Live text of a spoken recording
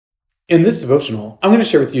In this devotional, I'm going to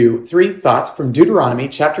share with you 3 thoughts from Deuteronomy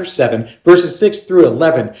chapter 7, verses 6 through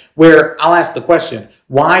 11, where I'll ask the question,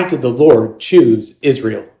 why did the Lord choose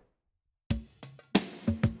Israel?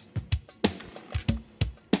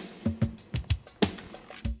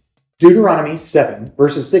 Deuteronomy 7,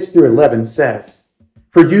 verses 6 through 11 says,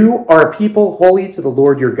 "For you are a people holy to the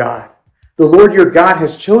Lord your God. The Lord your God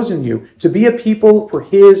has chosen you to be a people for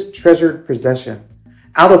his treasured possession,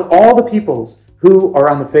 out of all the peoples who are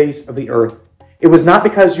on the face of the earth. It was not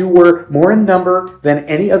because you were more in number than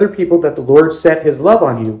any other people that the Lord set his love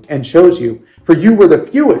on you and chose you, for you were the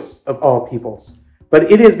fewest of all peoples.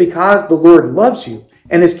 But it is because the Lord loves you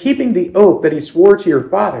and is keeping the oath that he swore to your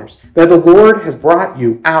fathers, that the Lord has brought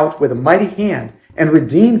you out with a mighty hand and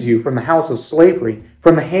redeemed you from the house of slavery,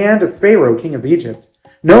 from the hand of Pharaoh, king of Egypt.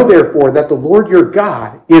 Know therefore that the Lord your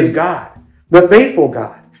God is God, the faithful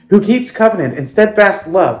God, who keeps covenant and steadfast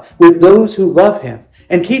love with those who love him,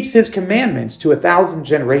 and keeps his commandments to 1,000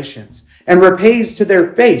 generations, and repays to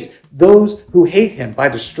their face those who hate him by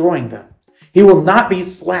destroying them. He will not be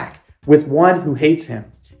slack with one who hates him.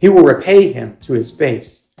 He will repay him to his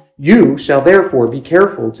face. You shall therefore be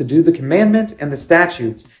careful to do the commandment and the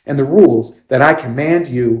statutes and the rules that I command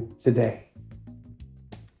you today."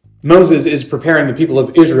 Moses is preparing the people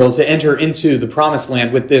of Israel to enter into the promised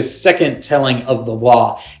land with this second telling of the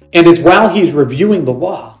law. And it's while he's reviewing the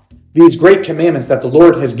law, these great commandments that the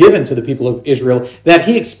Lord has given to the people of Israel, that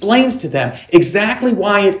he explains to them exactly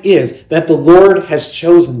why it is that the Lord has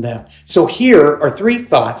chosen them. So here are 3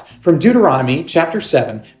 thoughts from Deuteronomy chapter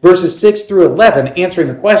 7, verses 6 through 11, answering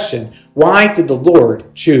the question, why did the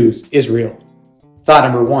Lord choose Israel? Thought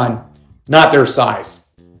number 1, not their size.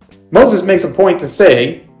 Moses makes a point to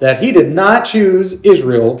say that he did not choose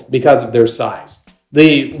Israel because of their size.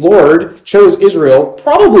 The Lord chose Israel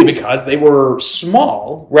probably because they were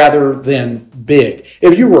small rather than big.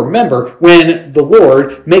 If you remember, when the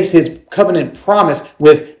Lord makes his covenant promise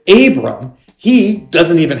with Abram, he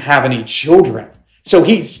doesn't even have any children. So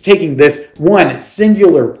he's taking this one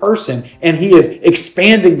singular person and he is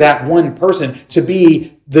expanding that one person to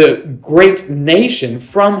be the great nation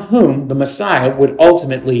from whom the Messiah would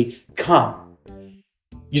ultimately come.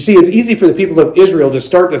 You see, it's easy for the people of Israel to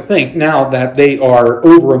start to think, now that they are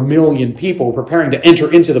over 1 million people preparing to enter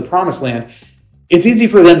into the promised land, it's easy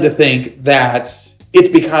for them to think that it's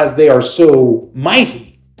because they are so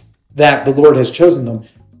mighty that the Lord has chosen them.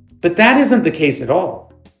 But that isn't the case at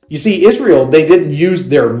all. You see, Israel, they didn't use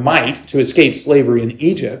their might to escape slavery in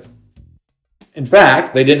Egypt. In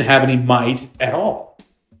fact, they didn't have any might at all.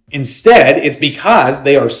 Instead, it's because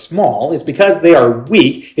they are small, it's because they are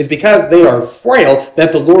weak, it's because they are frail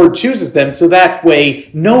that the Lord chooses them, so that way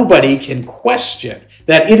nobody can question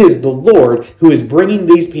that it is the Lord who is bringing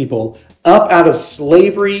these people up out of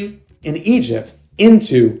slavery in Egypt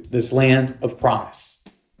into this land of promise.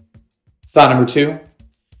 Thought number 2,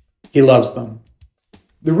 he loves them.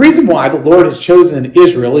 The reason why the Lord has chosen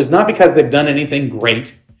Israel is not because they've done anything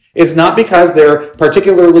great. It's not because they're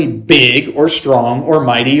particularly big or strong or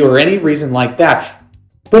mighty or any reason like that,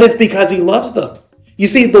 but it's because he loves them. You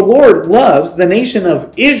see, the Lord loves the nation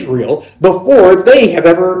of Israel before they have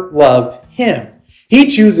ever loved him. He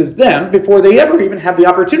chooses them before they ever even have the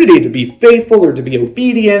opportunity to be faithful or to be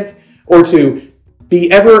obedient or to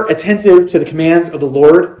be ever attentive to the commands of the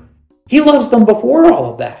Lord. He loves them before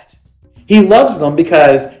all of that. He loves them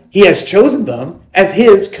because he has chosen them as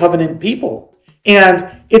his covenant people. And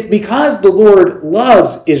it's because the Lord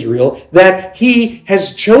loves Israel that he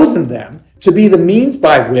has chosen them to be the means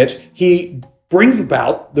by which he brings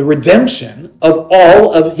about the redemption of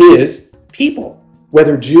all of his people,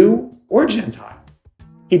 whether Jew or Gentile.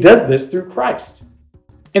 He does this through Christ.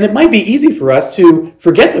 And it might be easy for us to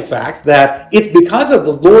forget the fact that it's because of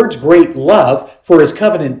the Lord's great love for his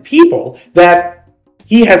covenant people that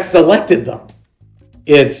he has selected them.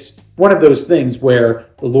 It's one of those things where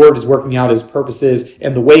the Lord is working out his purposes,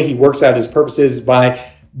 and the way he works out his purposes is by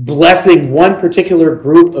blessing one particular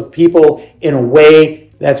group of people in a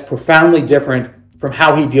way that's profoundly different from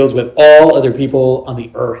how he deals with all other people on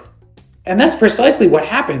the earth. And that's precisely what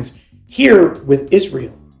happens here with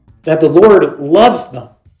Israel, that the Lord loves them.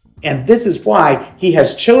 And this is why he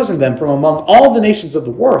has chosen them from among all the nations of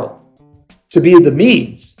the world to be the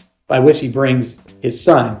means by which he brings his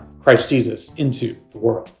son, Christ Jesus, into the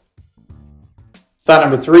world. Thought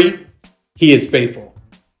number 3, he is faithful.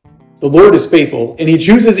 The Lord is faithful, and he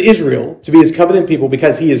chooses Israel to be his covenant people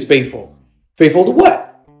because he is faithful. Faithful to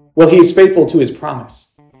what? Well, he is faithful to his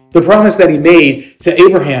promise. The promise that he made to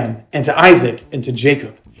Abraham and to Isaac and to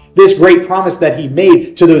Jacob. This great promise that he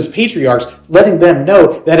made to those patriarchs, letting them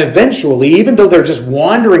know that eventually, even though they're just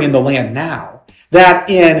wandering in the land now, that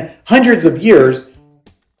in hundreds of years,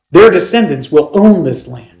 their descendants will own this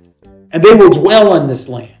land, and they will dwell in this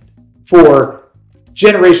land for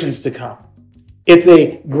generations to come. It's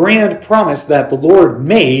a grand promise that the Lord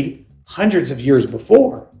made hundreds of years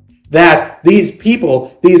before, that these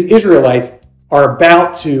people, these Israelites, are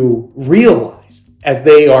about to realize as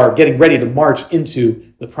they are getting ready to march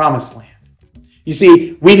into the promised land. You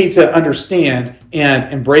see, we need to understand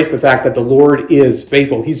and embrace the fact that the Lord is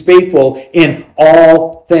faithful. He's faithful in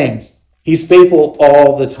all things. He's faithful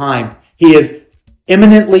all the time. He is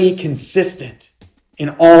eminently consistent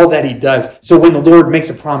in all that he does. So when the Lord makes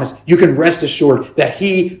a promise, you can rest assured that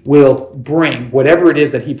he will bring whatever it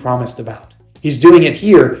is that he promised about. He's doing it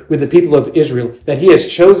here with the people of Israel that he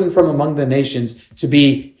has chosen from among the nations to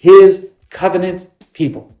be his covenant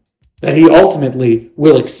people, that he ultimately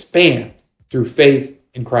will expand through faith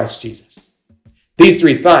in Christ Jesus. These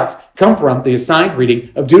three thoughts come from the assigned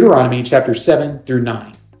reading of Deuteronomy chapters 7 through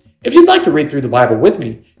 9. If you'd like to read through the Bible with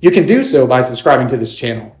me, you can do so by subscribing to this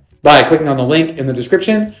channel, by clicking on the link in the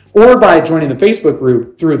description, or by joining the Facebook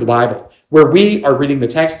group Through the Bible, where we are reading the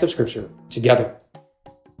text of Scripture together.